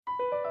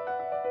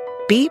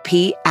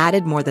BP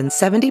added more than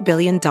 $70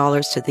 billion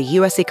to the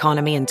U.S.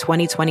 economy in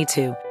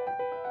 2022.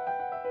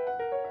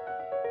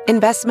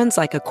 Investments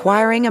like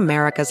acquiring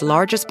America's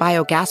largest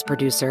biogas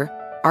producer,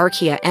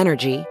 Archaea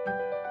Energy,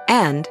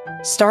 and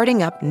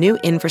starting up new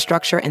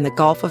infrastructure in the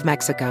Gulf of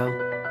Mexico.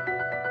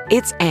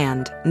 It's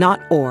and,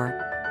 not or.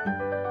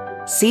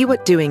 See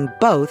what doing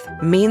both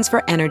means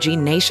for energy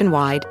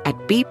nationwide at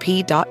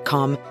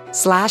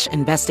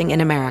bp.com/investing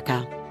in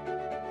America.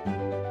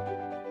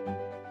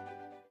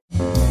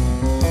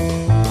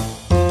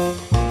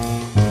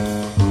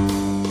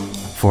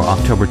 For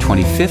October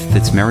 25th,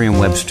 it's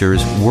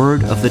Merriam-Webster's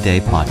Word of the Day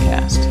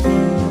podcast.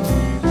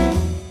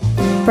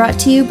 Brought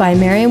to you by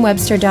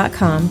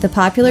Merriam-Webster.com, the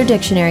popular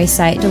dictionary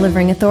site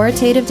delivering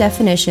authoritative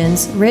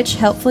definitions, rich,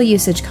 helpful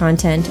usage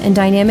content, and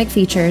dynamic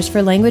features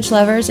for language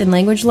lovers and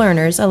language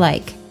learners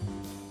alike.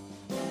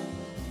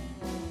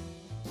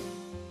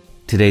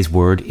 Today's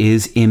word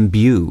is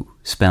imbue,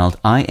 spelled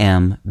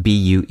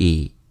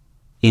I-M-B-U-E.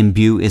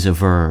 Imbue is a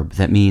verb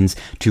that means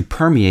to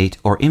permeate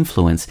or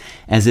influence,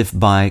 as if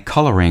by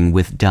coloring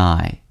with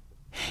dye.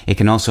 It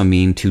can also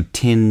mean to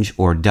tinge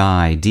or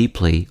dye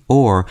deeply,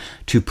 or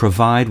to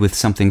provide with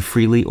something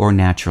freely or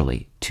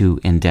naturally, to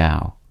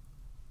endow.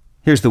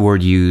 Here's the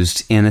word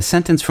used in a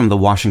sentence from the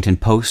Washington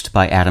Post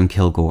by Adam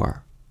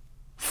Kilgore.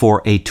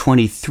 For a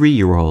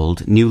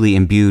 23-year-old newly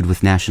imbued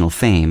with national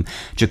fame,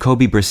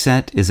 Jacoby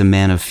Brissett is a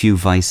man of few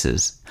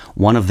vices.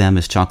 One of them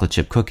is chocolate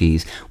chip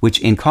cookies, which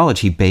in college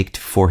he baked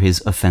for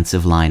his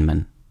offensive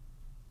linemen.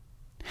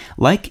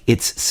 Like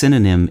its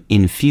synonym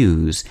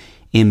infuse,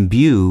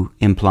 imbue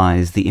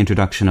implies the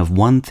introduction of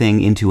one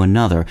thing into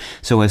another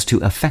so as to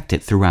affect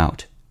it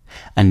throughout.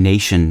 A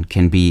nation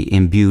can be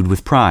imbued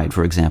with pride,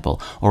 for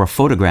example, or a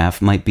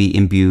photograph might be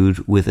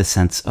imbued with a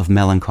sense of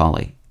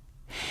melancholy.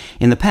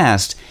 In the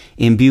past,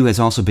 imbue has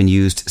also been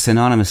used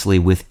synonymously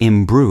with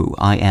imbrue,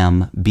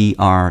 I-M-B-R-U-E,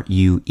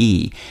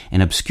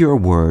 an obscure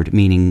word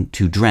meaning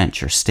to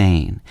drench or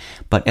stain,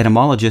 but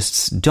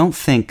etymologists don't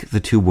think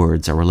the two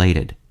words are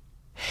related.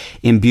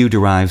 Imbue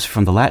derives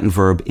from the Latin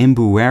verb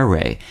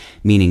imbuere,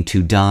 meaning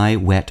to dye,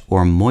 wet,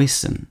 or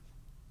moisten.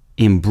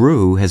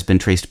 Imbrue has been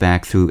traced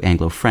back through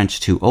Anglo-French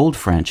to Old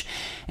French,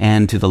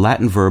 and to the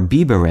Latin verb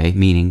bibere,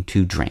 meaning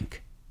to drink.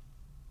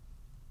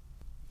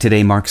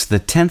 Today marks the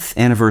 10th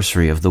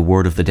anniversary of the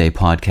Word of the Day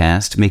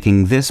podcast,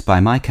 making this, by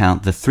my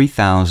count, the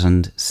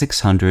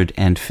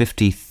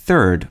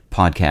 3,653rd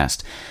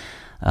podcast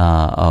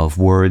of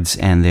words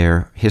and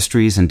their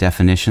histories and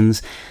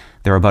definitions.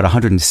 There are about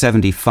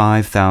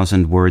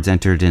 175,000 words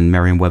entered in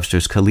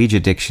Merriam-Webster's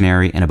Collegiate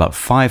Dictionary and about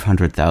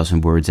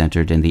 500,000 words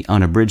entered in the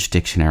Unabridged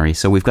Dictionary,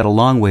 so we've got a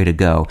long way to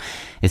go.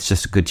 It's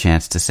just a good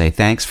chance to say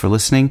thanks for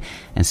listening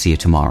and see you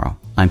tomorrow.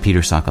 I'm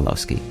Peter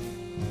Sokolowski.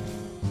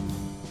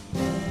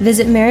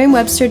 Visit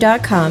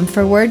Merriam-Webster.com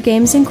for word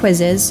games and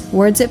quizzes,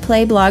 words at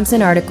play blogs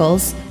and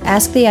articles,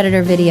 Ask the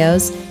Editor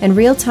videos, and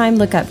real-time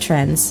lookup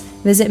trends.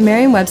 Visit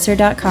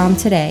Merriam-Webster.com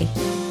today.